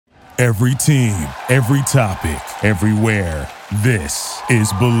Every team, every topic, everywhere. This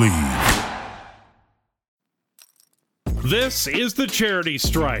is Believe. This is the Charity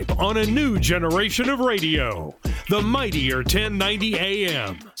Stripe on a new generation of radio. The mightier 1090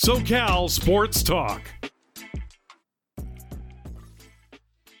 AM. SoCal Sports Talk.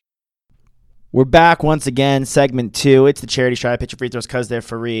 We're back once again, segment 2. It's the Charity Stripe. Pitch your free throws because they're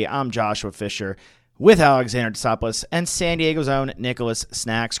free. I'm Joshua Fisher with Alexander Tsopoulos and San Diego's own Nicholas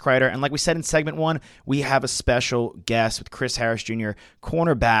Snacks Kreider. And like we said in segment 1, we have a special guest with Chris Harris Jr.,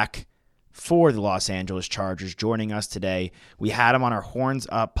 cornerback for the Los Angeles Chargers, joining us today. We had him on our Horns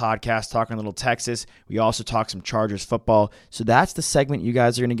Up podcast talking a little Texas. We also talked some Chargers football. So that's the segment you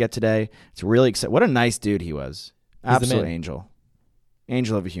guys are going to get today. It's really exciting. What a nice dude he was. Absolute angel.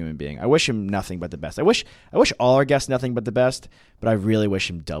 Angel of a human being. I wish him nothing but the best. I wish all our guests nothing but the best, but I really wish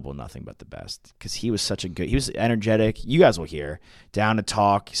him double nothing but the best because he was he was energetic. You guys will hear. Down to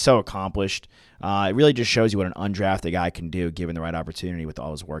talk. So accomplished. It really just shows you what an undrafted guy can do given the right opportunity with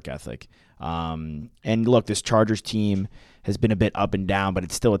all his work ethic. And look, this Chargers team has been a bit up and down, but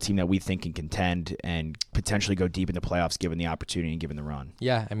it's still a team that we think can contend and potentially go deep in the playoffs given the opportunity and given the run.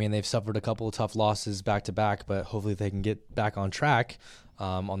 Yeah, I mean, they've suffered a couple of tough losses back-to-back, but hopefully they can get back on track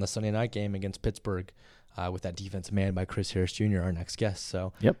on the Sunday night game against Pittsburgh with that defensive man by Chris Harris Jr., our next guest.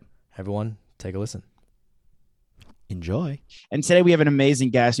 So, yep, everyone, take a listen. Enjoy. And today we have an amazing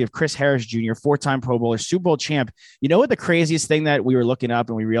guest. We have Chris Harris Jr., 4-time Pro Bowler, Super Bowl champ. You know what the craziest thing that we were looking up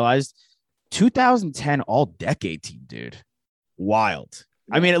and we realized? 2010 all-decade team, dude. Wild.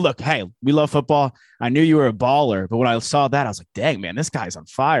 I mean, look, hey, we love football. I knew you were a baller, but when I saw that, I was like, dang, man, this guy's on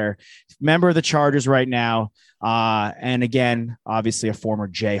fire. Member of the Chargers right now. And again, obviously a former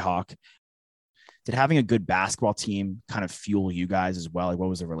Jayhawk. Did having a good basketball team kind of fuel you guys as well? Like, what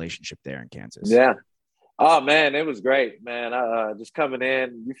was the relationship there in Kansas? Yeah. Oh, man, it was great, man. Just coming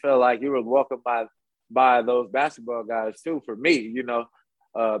in, you feel like you were welcomed by those basketball guys, too, for me, you know.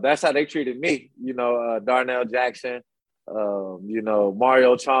 That's how they treated me, you know, Darnell Jackson, you know,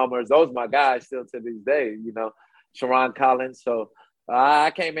 Mario Chalmers. Those are my guys still to this day, you know, Sharon Collins. So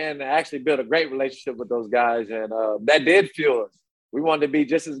I came in and actually built a great relationship with those guys, and that did fuel us. We wanted to be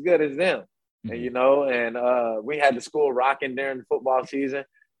just as good as them, and, you know, and we had the school rocking during the football season.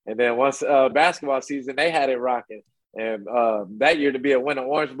 And then once basketball season, they had it rocking. And that year to be a winner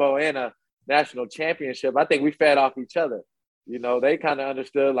Orange Bowl and a national championship, I think we fed off each other. You know, they kind of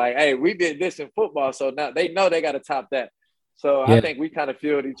understood like, hey, we did this in football, so now they know they got to top that. So yeah. I think we kind of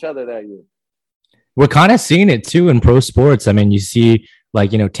fueled each other that year. We're kind of seeing it too in pro sports. I mean, you see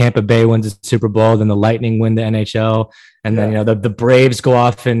like, you know, Tampa Bay wins the Super Bowl, then the Lightning win the NHL, and then, you know, the Braves go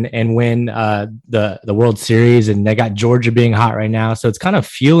off and win the World Series, and they got Georgia being hot right now. So it's kind of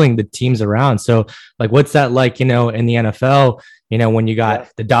fueling the teams around. So like, what's that like, you know, in the NFL? You know, when you got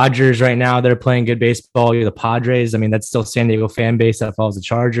the Dodgers right now, they're playing good baseball. You're the Padres. I mean, that's still San Diego fan base that follows the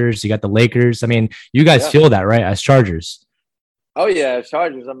Chargers. You got the Lakers. I mean, you guys feel that, right, as Chargers? Oh, yeah, as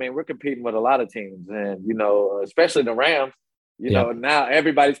Chargers. I mean, we're competing with a lot of teams. And, you know, especially the Rams. You know, now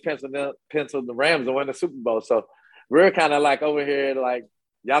everybody's penciled the Rams to win the Super Bowl. So we're kind of like over here, like,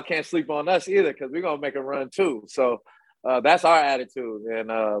 y'all can't sleep on us either because we're going to make a run too. So that's our attitude.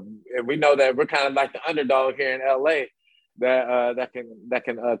 And we know that we're kind of like the underdog here in L.A., that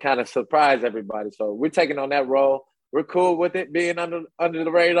can kind of surprise everybody. So we're taking on that role. We're cool with it being under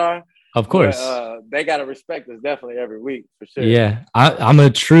the radar. Of course. But, they got to respect us definitely every week for sure. Yeah. I'm a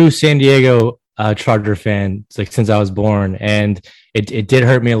true San Diego Charger fan since I was born, and it did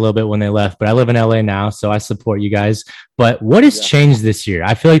hurt me a little bit when they left, but I live in LA now, so I support you guys. But what has changed this year?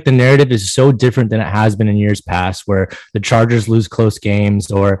 I feel like the narrative is so different than it has been in years past, where the Chargers lose close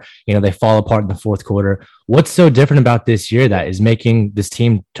games or, you know, they fall apart in the fourth quarter. What's so different about this year that is making this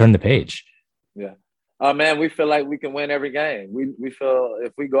team turn the page? Yeah. Man, we feel like we can win every game. We feel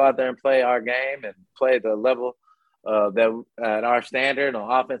if we go out there and play our game and play the level that at our standard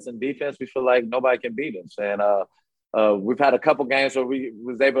on offense and defense, we feel like nobody can beat us. And we've had a couple games where we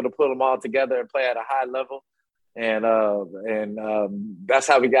was able to put them all together and play at a high level. And that's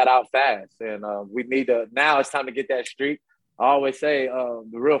how we got out fast. And we need to, now it's time to get that streak. I always say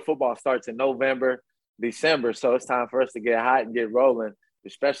the real football starts in November, December. So it's time for us to get hot and get rolling,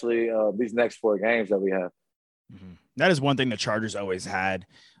 especially these next 4 games that we have. Mm-hmm. That is one thing the Chargers always had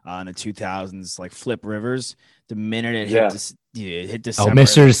in the 2000s, like Flip Rivers. The minute it hit December. Oh,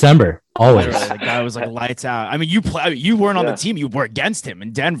 Mr. December, always. The guy was like lights out. I mean, you weren't on the team. You were against him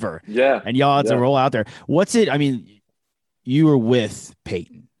in Denver. Yeah. And y'all had to roll out there. What's it? I mean, you were with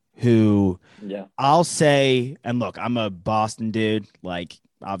Peyton, who I'll say, and look, I'm a Boston dude. Like,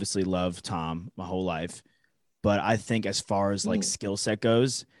 obviously love Tom my whole life. But I think as far as like skill set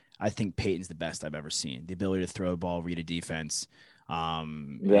goes, I think Peyton's the best I've ever seen. The ability to throw a ball, read a defense,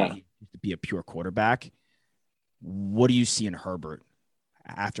 to be a pure quarterback. What do you see in Herbert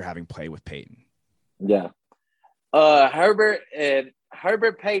after having played with Peyton? Yeah. Herbert,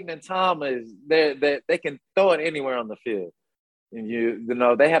 Peyton, and Tom they can throw it anywhere on the field. And you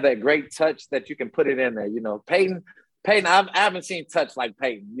know, they have that great touch that you can put it in there. You know, Peyton, I haven't seen touch like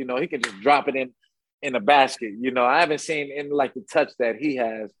Peyton. You know, he can just drop it in a basket. You know, I haven't seen in like the touch that he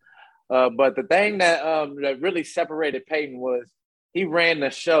has. But the thing that really separated Peyton was he ran the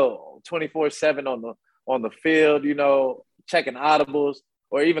show 24/7 on the field. You know, checking audibles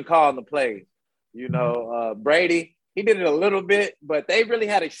or even calling the plays. You know, Brady, he did it a little bit, but they really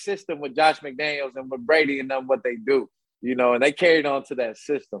had a system with Josh McDaniels and with Brady and them what they do. You know, and they carried on to that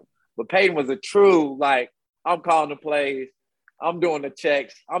system. But Peyton was a true, like, I'm calling the plays, I'm doing the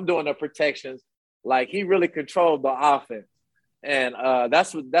checks, I'm doing the protections. Like, he really controlled the offense. And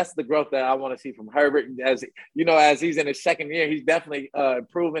that's the growth that I want to see from Herbert. As you know, as he's in his second year, he's definitely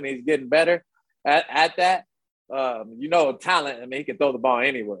improving. He's getting better at that. You know, talent, I mean, he can throw the ball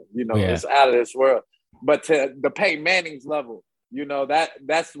anywhere. You know, It's out of this world. But to the Peyton Manning's level, you know,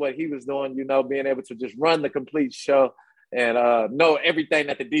 that's what he was doing, you know, being able to just run the complete show. And know everything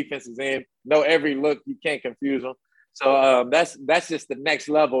that the defense is in, know every look. You can't confuse them. So that's just the next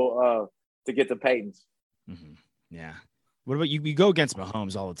level to get to Peyton's. Mm-hmm. Yeah. What about you? You go against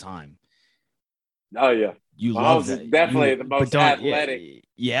Mahomes all the time. Oh, yeah. You Mahomes love that. is definitely the most athletic.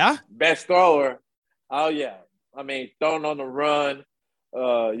 Yeah? Best thrower. Oh, yeah. I mean, throwing on the run.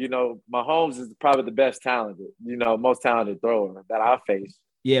 You know, Mahomes is probably the best talented, you know, most talented thrower that I face.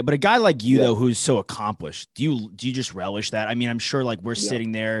 Yeah, but a guy like you, though, who's so accomplished, do you just relish that? I mean, I'm sure like we're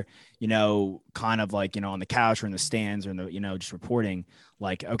sitting there, you know, kind of like, you know, on the couch or in the stands or in the, you know, just reporting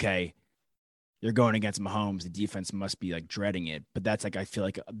like, okay, you're going against Mahomes. The defense must be like dreading it. But that's like, I feel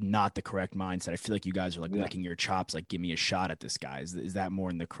like not the correct mindset. I feel like you guys are like licking your chops, like, give me a shot at this guy. Is that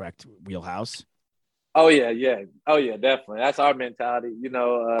more in the correct wheelhouse? Oh, yeah. Oh, yeah, definitely. That's our mentality, you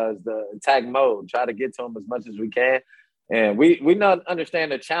know, the attack mode. Try to get to him as much as we can. And we not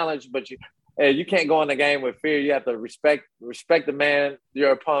understand the challenge, but you can't go in the game with fear. You have to respect the man,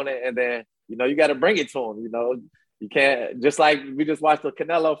 your opponent, and then, you know, you got to bring it to him. You know, you can't, just like we just watched the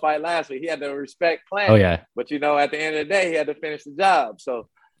Canelo fight last week. He had to respect Plant. Oh, yeah. But, you know, at the end of the day, he had to finish the job. So,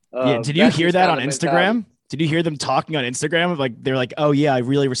 did you hear that on Instagram? Did you hear them talking on Instagram? Like, they're like, oh, yeah, I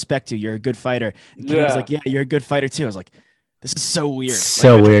really respect you. You're a good fighter. And Ken was like, yeah, you're a good fighter, too. I was like, this is so weird.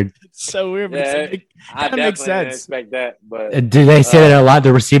 Weird. It's so weird. But yeah, it I makes sense. Didn't expect that. But do they say that a lot?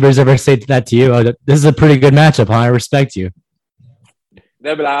 Do receivers ever say that to you? Oh, this is a pretty good matchup, huh? I respect you.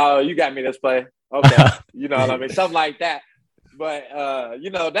 They'll be like, oh, you got me this play. Okay. You know what I mean? Something like that. But, you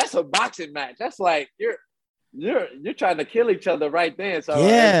know, that's a boxing match. That's like you're trying to kill each other right then. So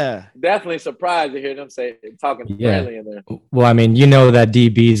yeah, definitely surprised to hear them talking friendly in there. Well, I mean, you know that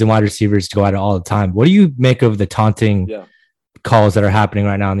DBs and wide receivers go at it all the time. What do you make of the taunting calls that are happening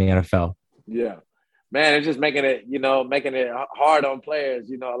right now in the NFL? Yeah, man, it's just making it hard on players.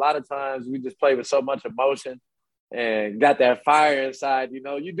 You know, a lot of times we just play with so much emotion and got that fire inside. You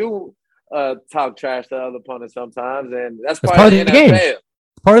know, you do talk trash to other opponents sometimes, and that's part of the game. NFL.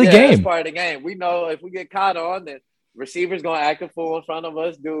 Part of the game. That's part of the game. We know if we get caught on, then receivers gonna act a fool in front of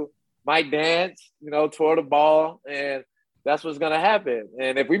us, might dance, you know, toward the ball, and that's what's gonna happen.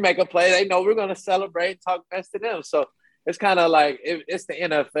 And if we make a play, they know we're gonna celebrate and talk mess to them. So it's kind of like it's the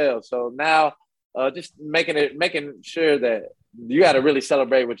NFL. So now, just making sure that you got to really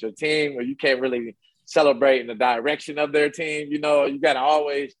celebrate with your team, or you can't really celebrate in the direction of their team. You know, you got to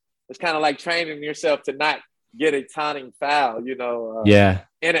always. It's kind of like training yourself to not get a taunting foul. You know.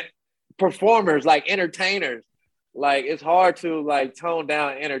 And performers, like entertainers, like it's hard to like tone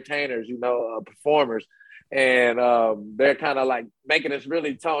down entertainers, you know, performers, and they're kind of like making us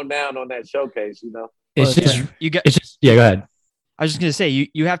really tone down on that showcase, you know. Go ahead. I was just gonna say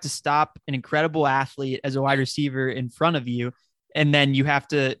you have to stop an incredible athlete as a wide receiver in front of you, and then you have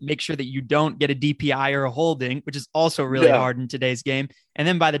to make sure that you don't get a DPI or a holding, which is also really hard in today's game. And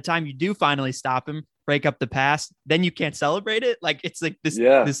then by the time you do finally stop him, break up the pass, then you can't celebrate it. Like it's like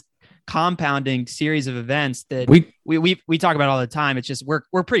this compounding series of events that we talk about all the time. It's just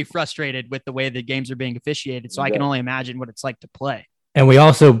we're pretty frustrated with the way the games are being officiated. So I can only imagine what it's like to play. And we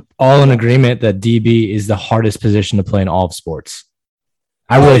also all in agreement that DB is the hardest position to play in all of sports.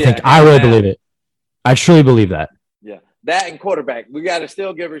 I really believe it. I truly believe that. Yeah. That and quarterback. We got to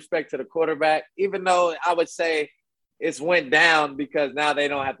still give respect to the quarterback, even though I would say it's went down because now they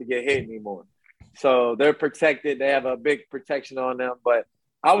don't have to get hit anymore. So they're protected. They have a big protection on them. But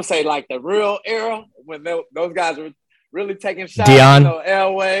I would say like the real era when those guys were really taking shots. Dion.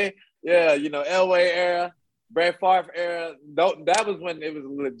 Elway. Yeah, Elway era, Brett Favre era. That was when it was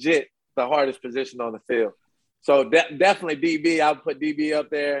legit the hardest position on the field. So definitely DB. I would put DB up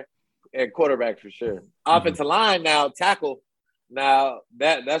there and quarterback for sure. Offensive line now, tackle. Now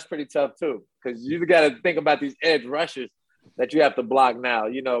that's pretty tough too, because you got to think about these edge rushers that you have to block now.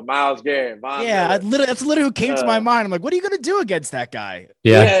 Myles Garrett, Von Miller. That's literally who came to my mind. I'm like, what are you going to do against that guy?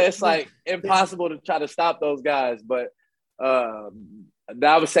 Yeah, it's like impossible to try to stop those guys. But I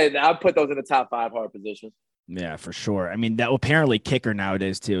would say that I'd put those in the top 5 hard positions. Yeah, for sure. I mean, that apparently kicker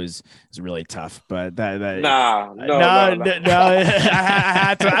nowadays too is really tough. But that no. I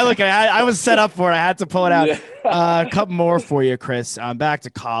had to. I was set up for it. I had to pull it out. Yeah. A couple more for you, Chris. Back to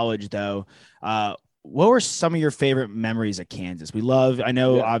college though. What were some of your favorite memories at Kansas? I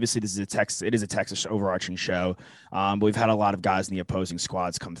know obviously this is it is a Texas overarching show, but we've had a lot of guys in the opposing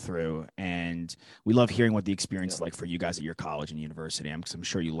squads come through, and we love hearing what the experience is like for you guys at your college and university. I'm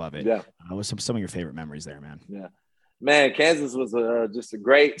sure you love it. Yeah. What's some of your favorite memories there, man? Yeah, man, Kansas was just a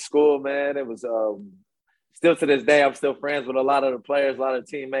great school, man. It was still to this day, I'm still friends with a lot of the players, a lot of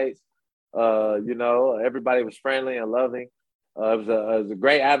teammates. Everybody was friendly and loving. It was a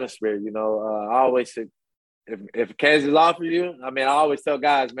great atmosphere, I always said, if Kansas offer you, I always tell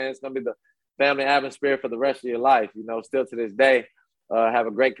guys, man, it's going to be the family atmosphere for the rest of your life. Still to this day, have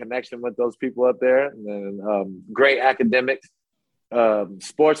a great connection with those people up there, and great academics.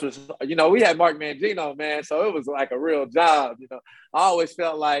 Sports was, we had Mark Mangino, man, so it was like a real job. I always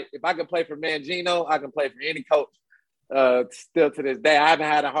felt like if I could play for Mangino, I can play for any coach. Still to this day, I haven't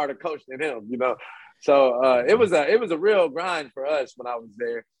had a harder coach than him, So it was a real grind for us when I was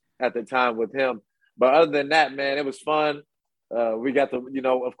there at the time with him. But other than that, man, it was fun. We got to,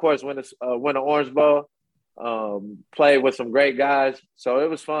 of course, win the Orange Bowl, play with some great guys. So it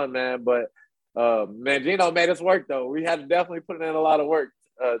was fun, man. But Mangino made us work, though. We had to definitely put in a lot of work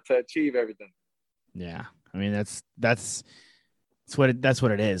to achieve everything. Yeah, that's what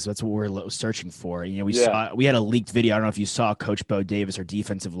it is. That's what we're searching for. We had a leaked video. I don't know if you saw Coach Bo Davis, our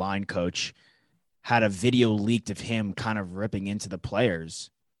defensive line coach, had a video leaked of him kind of ripping into the players.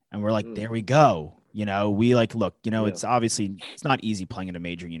 And we're like, there we go. It's obviously, it's not easy playing at a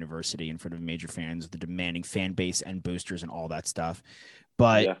major university in front of major fans with the demanding fan base and boosters and all that stuff.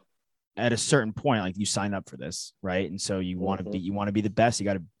 But at a certain point, like, you sign up for this, right? And so you want to be the best. You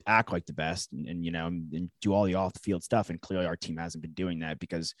got to act like the best and do all the off the field stuff. And clearly our team hasn't been doing that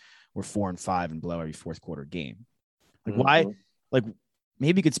because we're 4-5 and below every fourth quarter game. Like, why? Like,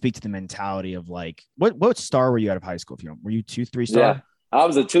 maybe you could speak to the mentality of, like, what star were you out of high school? Were you 2-3 star? Yeah, I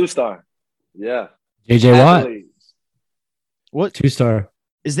was a 2-star. Yeah. JJ Watt. What 2-star?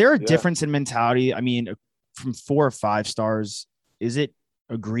 Is there a difference in mentality? I mean, from 4 or 5 stars, is it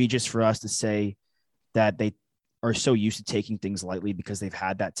egregious for us to say that they are so used to taking things lightly because they've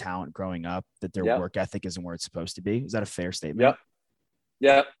had that talent growing up that their work ethic isn't where it's supposed to be? Is that a fair statement?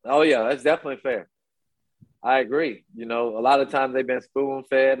 Yeah. Oh yeah, that's definitely fair. I agree. A lot of times they've been spoon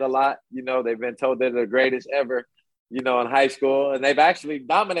fed a lot. They've been told they're the greatest ever, in high school. And they've actually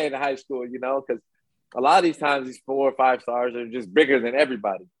dominated high school, because a lot of these times these 4 or 5 stars are just bigger than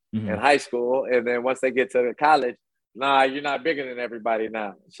everybody in high school. And then once they get to college, nah, you're not bigger than everybody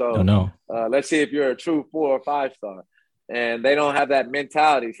now. So let's see if you're a true 4 or 5 star. And they don't have that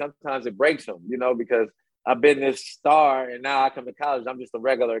mentality. Sometimes it breaks them, because I've been this star and now I come to college, I'm just a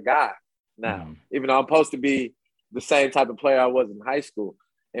regular guy now, even though I'm supposed to be the same type of player I was in high school.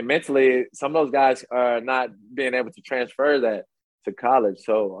 And mentally, some of those guys are not being able to transfer that to college.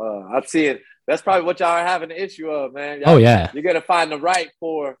 So I'm seeing that's probably what y'all are having an issue of, man. Y'all, you got to find the right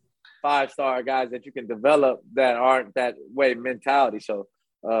 4 5-star guys that you can develop that aren't that way mentality. So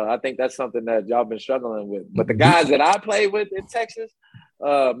I think that's something that y'all been struggling with. But the guys that I played with in Texas,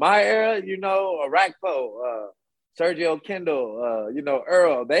 my era, Arakpo, Sergio Kendall,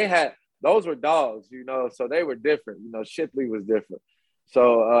 Earl, those were dogs, so they were different. Shipley was different.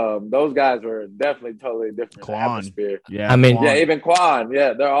 So those guys were definitely totally different atmosphere. Yeah. Even Quan.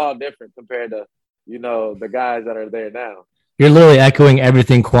 Yeah, they're all different compared to, the guys that are there now. You're literally echoing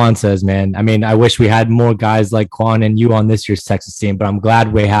everything Quan says, man. I mean, I wish we had more guys like Quan and you on this year's Texas team, but I'm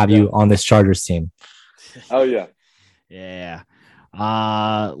glad we have you on this Chargers team. Oh, yeah. Yeah.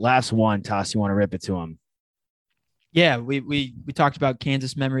 Last one, Toss, you want to rip it to him? Yeah, we talked about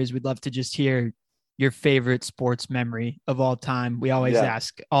Kansas memories. We'd love to just hear your favorite sports memory of all time. We always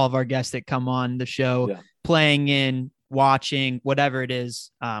ask all of our guests that come on the show, playing in, watching, whatever it is,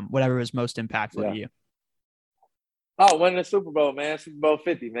 whatever was most impactful to you. Oh, winning the Super Bowl, man. Super Bowl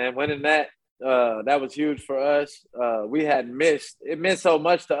 50, man. Winning that was huge for us. We had missed. It meant so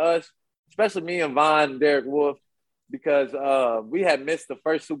much to us, especially me and Von and Derek Wolf. because we had missed the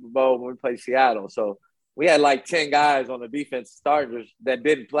first Super Bowl when we played Seattle. So we had like 10 guys on the defense starters that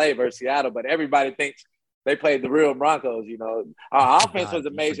didn't play versus Seattle, but everybody thinks they played the real Broncos. You know, our offense was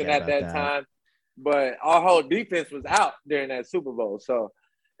amazing at that time, but our whole defense was out during that Super Bowl. So,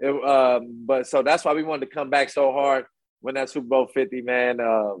 so that's why we wanted to come back so hard when that Super Bowl 50, man.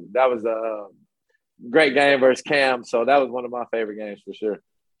 That was a great game versus Cam. So that was one of my favorite games for sure.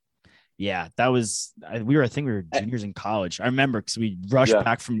 Yeah, that was I think we were juniors in college. I remember because we rushed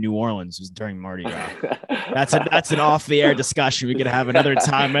back from New Orleans. It was during Mardi Gras. That's an off the air discussion. We could have another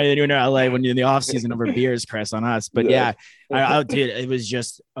time. Right? You're in LA when you're in the off season over beers, Chris, on us. But I did. It was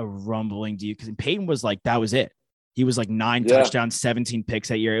just a rumbling deal because Peyton was like that was it. He was like 9 touchdowns, 17 picks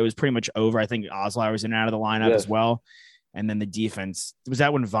that year. It was pretty much over. I think Osler was in and out of the lineup as well. And then the defense was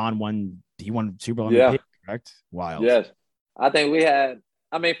that when Vaughn won. He won Super Bowl MVP, correct? Wild. Yes, I think we had.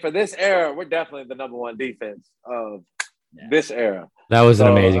 I mean, for this era, we're definitely the number one defense of this era. That was an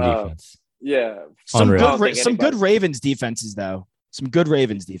amazing defense. Yeah. Some good Ravens defenses, though. Some good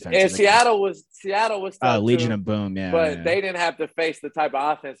Ravens defenses. And Seattle was tough Legion too, of Boom, yeah. But they didn't have to face the type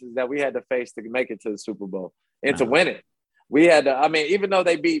of offenses that we had to face to make it to the Super Bowl and to win it. We had to, I mean, even though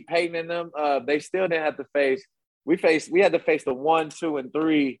they beat Peyton and them, they still didn't have to face – we had to face the 1, 2, and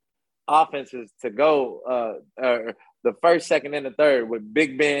 3 offenses to go the first, second, and the third with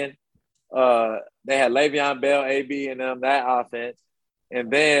Big Ben. They had Le'Veon Bell, AB, and them, that offense.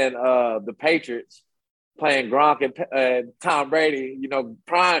 And then the Patriots playing Gronk and Tom Brady. You know,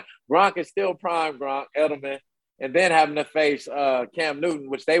 prime Gronk is still prime Gronk, Edelman. And then having to face Cam Newton,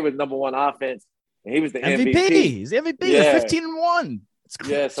 which they was number one offense. And he was the MVP. He's the MVP. Yeah. 15-1.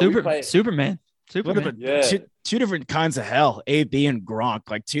 Yeah, so Superman. Two different kinds of hell, AB and Gronk,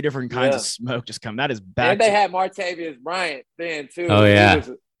 like two different kinds of smoke just come. That is back. And they had Martavius Bryant then too. Oh yeah,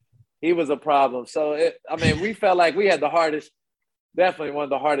 he was a problem. So we felt like we had definitely one of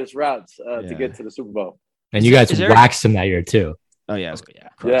the hardest routes to get to the Super Bowl. And you guys waxed him that year too. Oh yeah,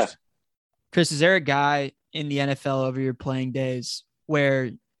 Chris, is there a guy in the NFL over your playing days where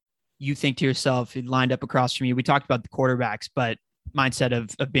you think to yourself, he lined up across from you? We talked about the quarterbacks, but mindset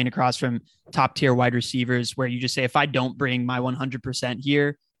of being across from top tier wide receivers where you just say, if I don't bring my 100%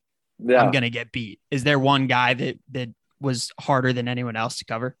 here, I'm going to get beat. Is there one guy that was harder than anyone else to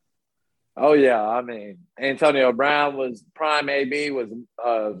cover? Oh yeah. I mean, Antonio Brown was prime. AB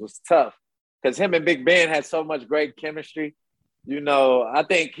was tough because him and Big Ben had so much great chemistry. You know, I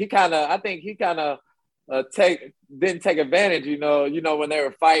think he kind of didn't take advantage, you know, when they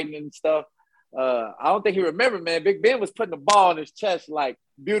were fighting and stuff. I don't think he remembered, man. Big Ben was putting the ball in his chest like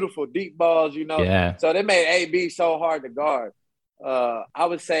beautiful deep balls, you know. Yeah. So they made AB so hard to guard. I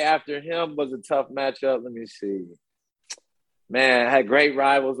would say after him was a tough matchup. Let me see. Man, I had great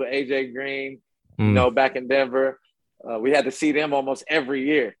rivals with AJ Green, you know, back in Denver. We had to see them almost every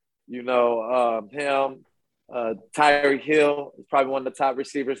year. You know, him, Tyreek Hill is probably one of the top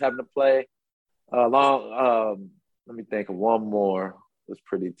receivers having to play. Let me think of one more. It was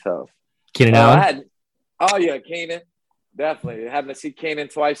pretty tough. Keenan Allen? Keenan. Definitely. Having to see Keenan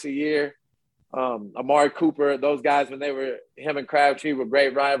twice a year. Amari Cooper, those guys, him and Crabtree were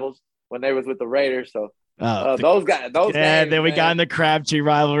great rivals when they was with the Raiders. So those guys. Then we got in the Crabtree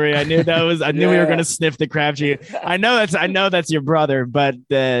rivalry. I knew we were going to sniff the Crabtree. I know that's your brother, but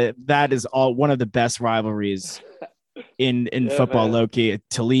that is all one of the best rivalries in football, man. Low-key.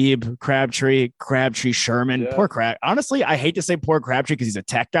 Talib, Crabtree, Sherman. Poor Crab. Honestly, I hate to say poor Crabtree because he's a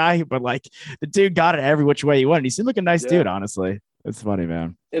tech guy, but like the dude got it every which way he wanted. He seemed like a nice dude, honestly. It's funny,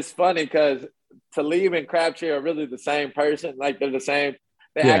 man. It's funny because Talib and Crabtree are really the same person. Like they're the same.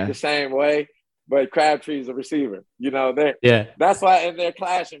 They act the same way, but Crabtree's a receiver. You know, that's why, and they're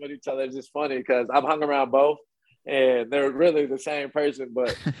clashing with each other. It's just funny because I've hung around both. And they're really the same person,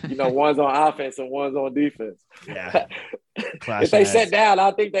 but, you know, one's on offense and one's on defense. Yeah. If they sat down,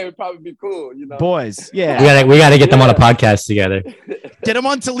 I think they would probably be cool, you know. Boys, yeah. We got to get them on a podcast together. Get him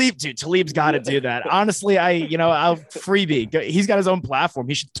on Talib, dude. Talib's got to do that. Honestly, I'll freebie. He's got his own platform.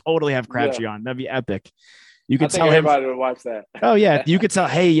 He should totally have Crabtree on. That'd be epic. You could tell everybody would watch that. Oh, yeah. You could tell,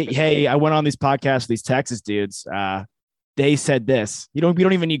 hey, I went on these podcasts with these Texas dudes. They said this. We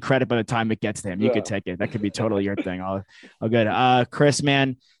don't even need credit by the time it gets to him. You could take it. That could be totally your thing. All good. Chris,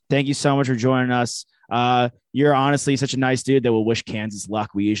 man, thank you so much for joining us. You're honestly such a nice dude that will wish Kansas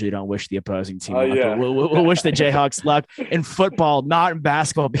luck. We usually don't wish the opposing team luck. Yeah. We'll wish the Jayhawks luck in football, not in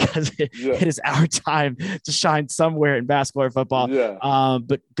basketball, because it is our time to shine somewhere in basketball or football. Yeah.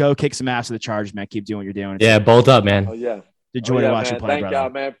 But go kick some ass to the Chargers, man. Keep doing what you're doing. Bolt up, man. Oh, yeah. Enjoy to watch you play, Thank y'all,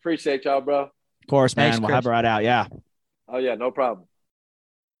 man. Appreciate y'all, bro. Of course, man. Thanks, we'll have it right out. Yeah. Oh, yeah. No problem.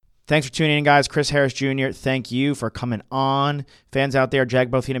 Thanks for tuning in, guys. Chris Harris Jr., thank you for coming on. Fans out there,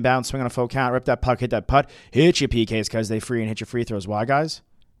 jag both feet and bounce, swing on a full count, rip that puck, hit that putt, hit your PKs because they free, and hit your free throws. Why, guys?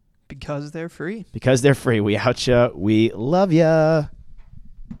 Because they're free. Because they're free. We out ya. We love ya.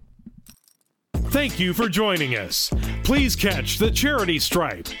 Thank you for joining us. Please catch the Charity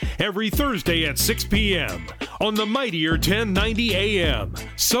Stripe every Thursday at 6 p.m. on the mightier 1090 AM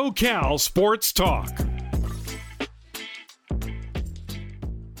SoCal Sports Talk.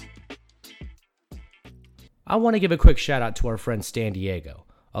 I want to give a quick shout out to our friend Stan Diego,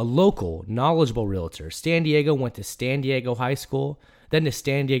 a local, knowledgeable realtor. Stan Diego went to San Diego High School, then to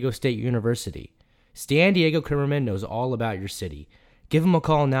San Diego State University. Stan Diego Kimmerman knows all about your city. Give him a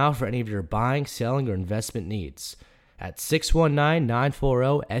call now for any of your buying, selling, or investment needs at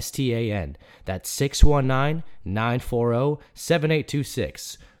 619-940-STAN. That's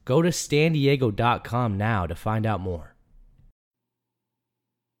 619-940-7826. Go to standiego.com now to find out more.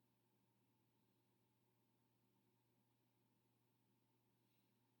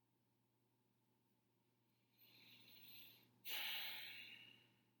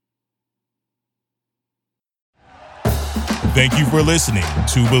 Thank you for listening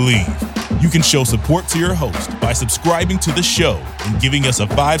to Believe. You can show support to your host by subscribing to the show and giving us a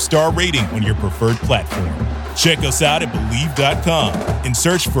 5-star rating on your preferred platform. Check us out at Believe.com and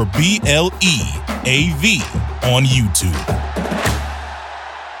search for BLEAV on YouTube.